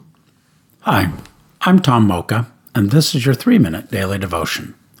Hi, I'm Tom Mocha, and this is your 3-minute daily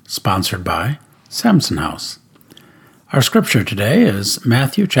devotion, sponsored by Samson House. Our scripture today is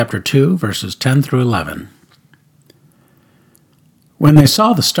Matthew chapter 2, verses 10 through 11. When they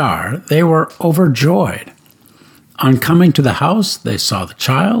saw the star, they were overjoyed. On coming to the house, they saw the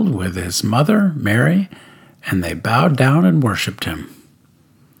child with his mother, Mary, and they bowed down and worshipped him.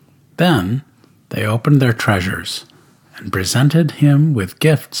 Then they opened their treasures and presented him with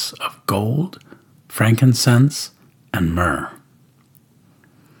gifts of gold, frankincense, and myrrh.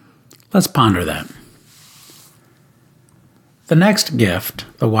 Let's ponder that. The next gift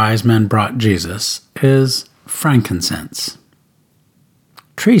the wise men brought Jesus is frankincense.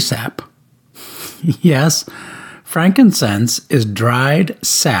 Tree sap. Yes, frankincense is dried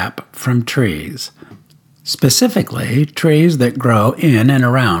sap from trees, specifically trees that grow in and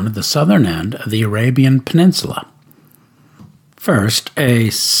around the southern end of the Arabian Peninsula. First, a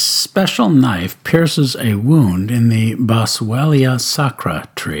special knife pierces a wound in the Boswellia sacra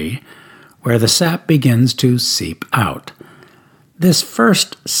tree, where the sap begins to seep out. This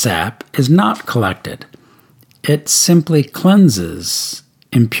first sap is not collected. It simply cleanses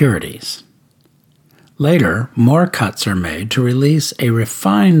impurities. Later, more cuts are made to release a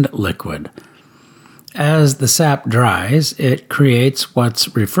refined liquid. As the sap dries, it creates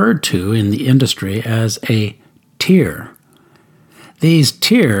what's referred to in the industry as a tear. These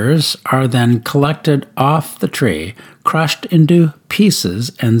tears are then collected off the tree, crushed into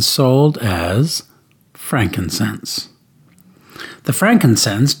pieces, and sold as frankincense. The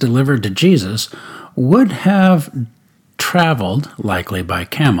frankincense delivered to Jesus would have traveled, likely by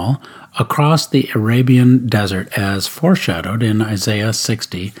camel, across the Arabian desert as foreshadowed in Isaiah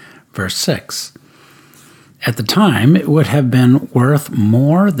 60, verse 6. At the time, it would have been worth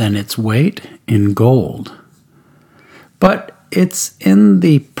more than its weight in gold. But it's in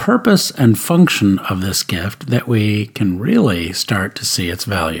the purpose and function of this gift that we can really start to see its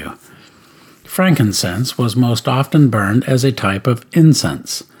value. Frankincense was most often burned as a type of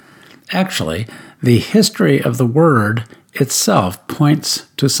incense. Actually, the history of the word itself points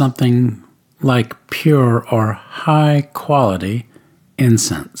to something like pure or high-quality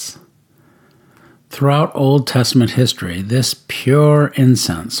incense. Throughout Old Testament history, this pure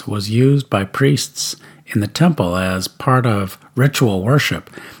incense was used by priests in the temple as part of ritual worship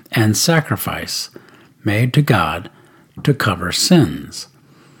and sacrifice made to God to cover sins.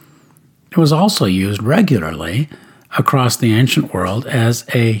 It was also used regularly across the ancient world as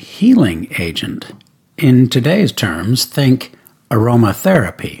a healing agent. In today's terms, think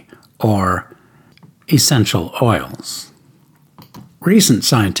aromatherapy or essential oils. Recent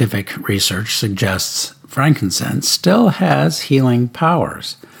scientific research suggests frankincense still has healing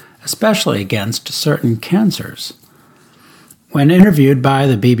powers, especially against certain cancers. When interviewed by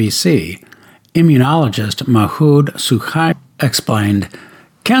the BBC, immunologist Mahood Suhaib explained,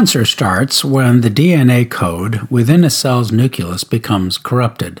 "Cancer starts when the DNA code within a cell's nucleus becomes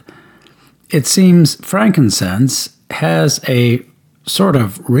corrupted. It seems frankincense has a sort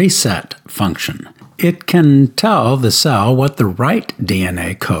of reset function. It can tell the cell what the right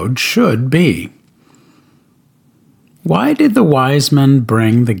DNA code should be." Why did the wise men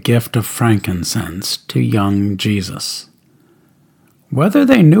bring the gift of frankincense to young Jesus? Whether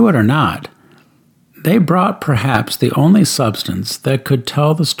they knew it or not, they brought perhaps the only substance that could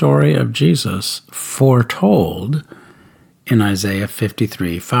tell the story of Jesus foretold in Isaiah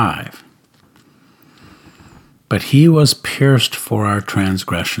 53:5. But he was pierced for our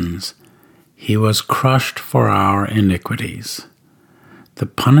transgressions, he was crushed for our iniquities. The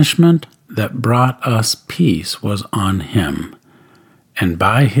punishment that brought us peace was on him, and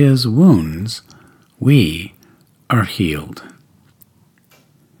by his wounds we are healed.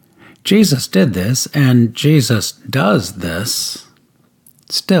 Jesus did this, and Jesus does this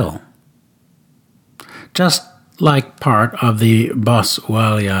still. Just like part of the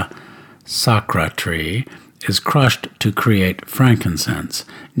Boswellia sacra tree is crushed to create frankincense,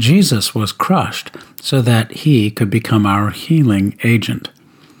 Jesus was crushed so that he could become our healing agent.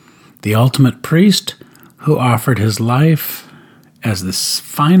 The ultimate priest who offered his life as the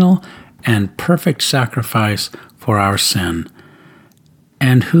final and perfect sacrifice for our sin,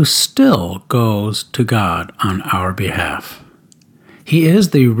 and who still goes to God on our behalf. He is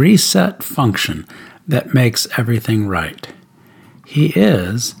the reset function that makes everything right. He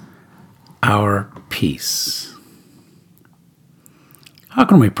is our peace. How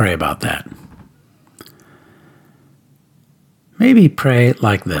can we pray about that? Maybe pray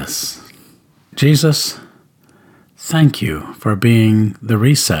like this: Jesus, thank you for being the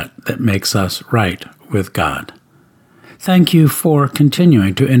reset that makes us right with God. Thank you for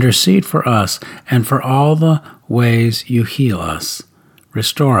continuing to intercede for us and for all the ways you heal us,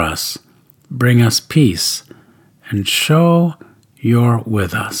 restore us, bring us peace, and show you're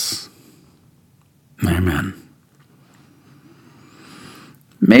with us. Amen.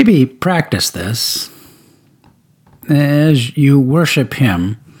 Maybe practice this as you worship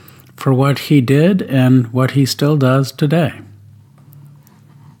Him for what He did and what He still does today.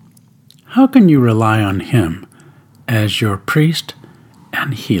 How can you rely on Him as your priest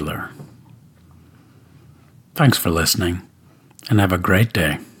and healer? Thanks for listening, and have a great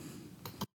day.